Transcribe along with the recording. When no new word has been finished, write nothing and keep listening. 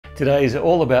Today is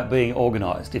all about being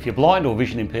organised. If you're blind or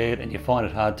vision impaired and you find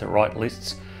it hard to write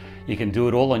lists, you can do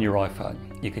it all on your iPhone.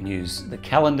 You can use the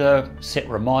calendar, set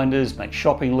reminders, make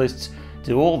shopping lists,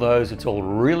 do all those. It's all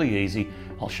really easy.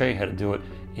 I'll show you how to do it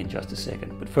in just a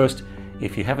second. But first,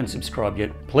 if you haven't subscribed yet,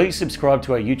 please subscribe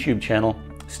to our YouTube channel,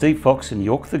 Steve Fox and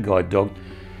York the Guide Dog.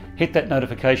 Hit that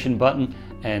notification button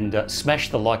and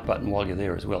smash the like button while you're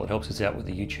there as well. It helps us out with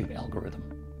the YouTube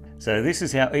algorithm. So this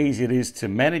is how easy it is to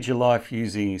manage your life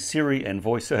using Siri and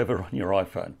VoiceOver on your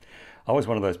iPhone. I was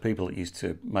one of those people that used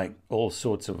to make all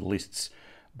sorts of lists,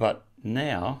 but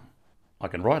now I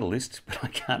can write a list, but I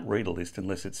can't read a list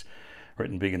unless it's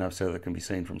written big enough so that it can be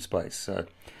seen from space. So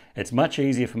it's much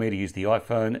easier for me to use the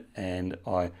iPhone, and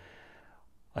I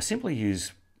simply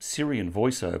use Siri and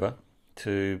VoiceOver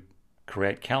to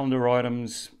create calendar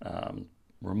items,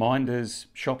 reminders,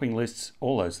 shopping lists,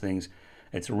 all those things.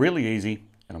 It's really easy,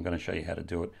 and I'm going to show you how to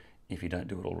do it if you don't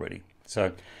do it already.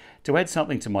 So to add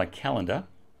something to my calendar,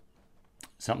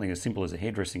 something as simple as a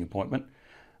hairdressing appointment,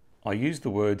 I use the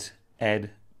words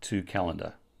add to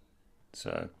calendar.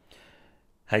 So,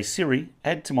 hey Siri,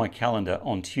 add to my calendar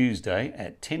on Tuesday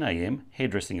at 10 a.m.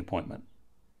 hairdressing appointment.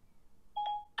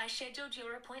 I scheduled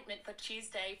your appointment for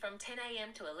Tuesday from 10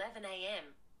 a.m. to 11 a.m.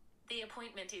 The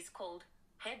appointment is called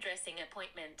hairdressing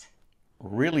appointment.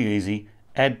 Really easy.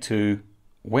 Add to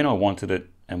when I wanted it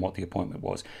and what the appointment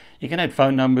was. You can add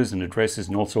phone numbers and addresses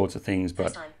and all sorts of things,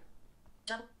 but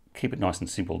keep it nice and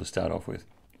simple to start off with.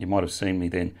 You might have seen me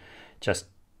then just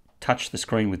touch the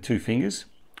screen with two fingers.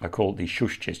 I call it the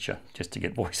shush gesture, just to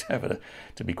get VoiceOver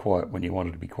to be quiet when you want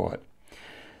it to be quiet.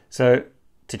 So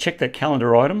to check that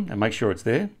calendar item and make sure it's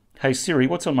there, hey Siri,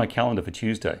 what's on my calendar for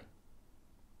Tuesday?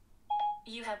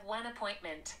 You have one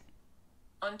appointment.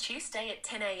 On Tuesday at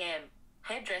 10 a.m.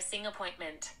 hairdressing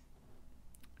appointment.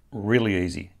 Really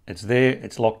easy. It's there,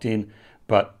 it's locked in,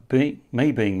 but me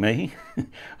being me,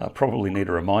 I probably need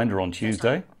a reminder on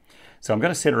Tuesday. So I'm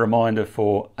going to set a reminder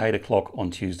for 8 o'clock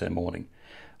on Tuesday morning.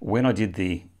 When I did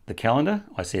the calendar,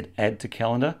 I said add to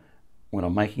calendar. When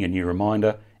I'm making a new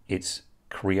reminder, it's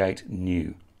create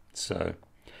new. So,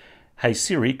 hey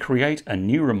Siri, create a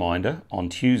new reminder on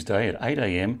Tuesday at 8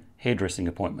 a.m. hairdressing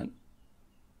appointment.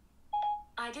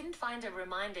 I didn't find a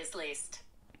reminders list.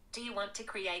 Do you want to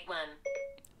create one?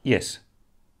 Yes.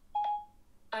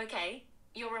 Okay,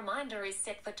 your reminder is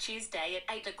set for Tuesday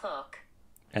at 8 o'clock.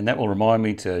 And that will remind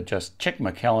me to just check my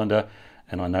calendar,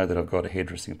 and I know that I've got a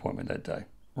hairdressing appointment that day.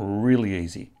 Really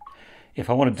easy. If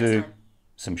I want to do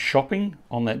some shopping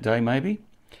on that day maybe,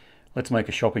 let's make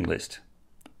a shopping list.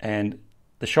 And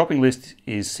the shopping list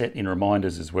is set in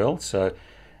reminders as well, so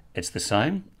it's the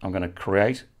same. I'm going to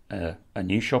create a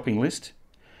new shopping list.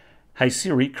 Hey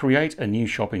Siri, create a new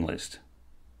shopping list.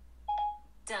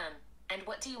 Done. And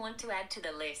what do you want to add to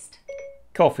the list?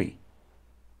 Coffee.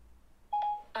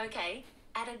 Okay,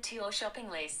 added to your shopping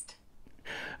list.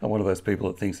 I'm one of those people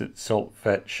that thinks that salt,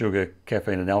 fat, sugar,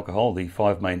 caffeine and alcohol, the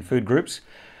 5 main food groups.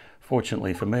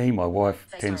 Fortunately for me, my wife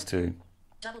tends to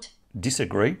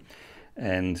disagree,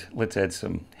 and let's add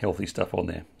some healthy stuff on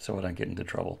there so I don't get into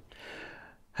trouble.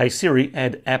 Hey Siri,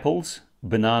 add apples,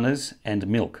 bananas and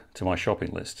milk to my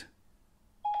shopping list.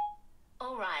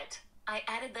 All right, I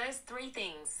added those 3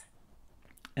 things.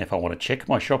 If I want to check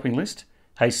my shopping list,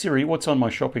 hey Siri, what's on my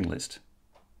shopping list?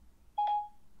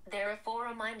 There are 4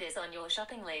 reminders on your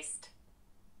shopping list.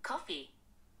 Coffee,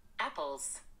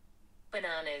 apples,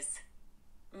 bananas,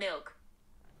 milk.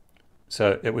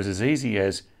 So it was as easy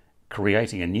as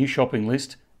creating a new shopping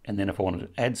list, and then if I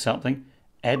wanted to add something,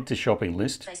 add to shopping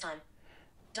list. FaceTime.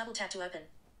 Double tap to open.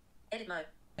 Edit mode.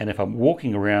 And if I'm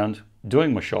walking around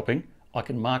doing my shopping, I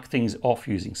can mark things off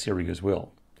using Siri as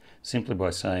well, simply by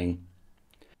saying,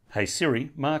 hey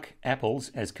Siri, mark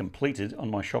apples as completed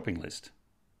on my shopping list.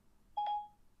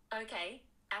 Okay,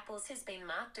 apples has been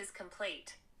marked as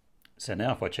complete. So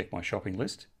now if I check my shopping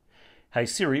list, hey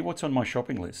Siri, what's on my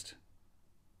shopping list?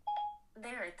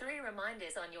 There are 3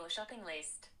 reminders on your shopping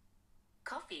list.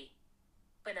 Coffee,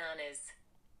 bananas,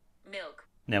 milk.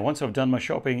 Now once I've done my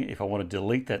shopping, if I want to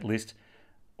delete that list,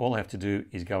 all I have to do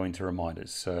is go into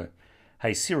reminders. So,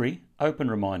 hey Siri,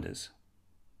 open reminders.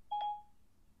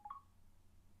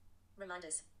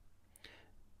 Reminders.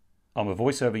 I'm a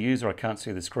VoiceOver user, I can't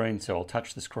see the screen, so I'll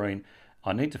touch the screen.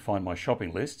 I need to find my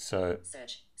shopping list, so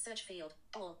search field,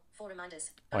 all 4 reminders.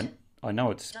 I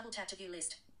know it's double tap to view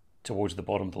list towards the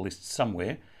bottom of the list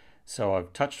somewhere. So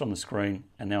I've touched on the screen,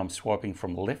 and now I'm swiping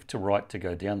from left to right to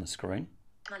go down the screen.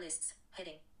 My lists,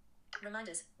 heading,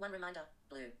 reminders, 1 reminder,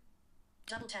 blue.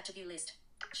 Double tap to view list,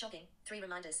 shopping, 3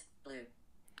 reminders, blue.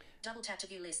 Double tap to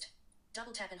view list,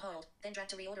 double tap and hold, then drag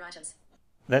to reorder items.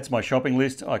 That's my shopping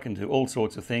list. I can do all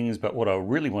sorts of things, but what I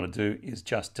really want to do is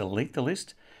just delete the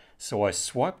list. So I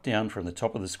swipe down from the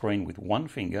top of the screen with one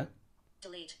finger.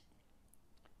 Delete.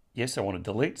 Yes, I want to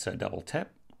delete, so double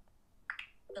tap.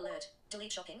 Alert.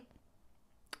 Delete shopping.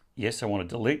 Yes, I want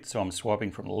to delete, so I'm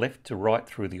swiping from left to right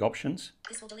through the options.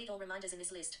 This will delete all reminders in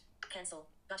this list. Cancel.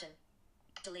 Button.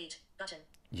 Delete. Button.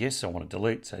 Yes, I want to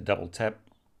delete, so double tap.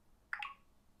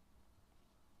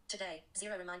 Today.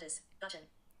 0 reminders. Button.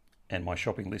 And my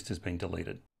shopping list has been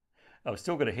deleted. I've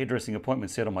still got a hairdressing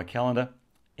appointment set on my calendar.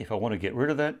 If I want to get rid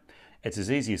of that, it's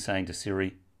as easy as saying to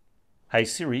Siri, "Hey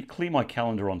Siri, clear my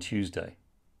calendar on Tuesday."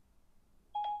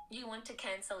 You want to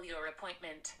cancel your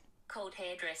appointment, called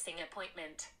hairdressing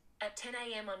appointment, at 10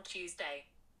 a.m. on Tuesday.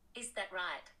 Is that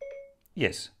right?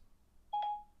 Yes.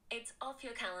 It's off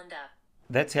your calendar.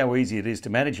 That's how easy it is to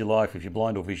manage your life if you're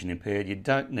blind or vision impaired. You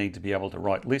don't need to be able to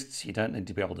write lists. You don't need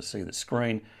to be able to see the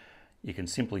screen. You can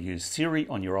simply use Siri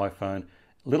on your iPhone,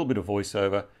 a little bit of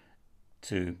voiceover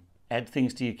to add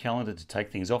things to your calendar, to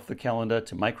take things off the calendar,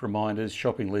 to make reminders,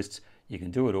 shopping lists. You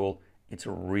can do it all. It's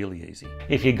really easy.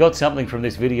 If you got something from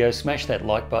this video, smash that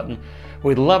like button.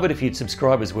 We'd love it if you'd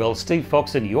subscribe as well. Steve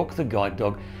Foxton, York the Guide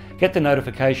Dog. Get the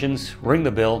notifications, ring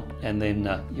the bell, and then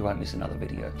you won't miss another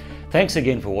video. Thanks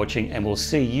again for watching, and we'll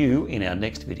see you in our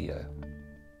next video.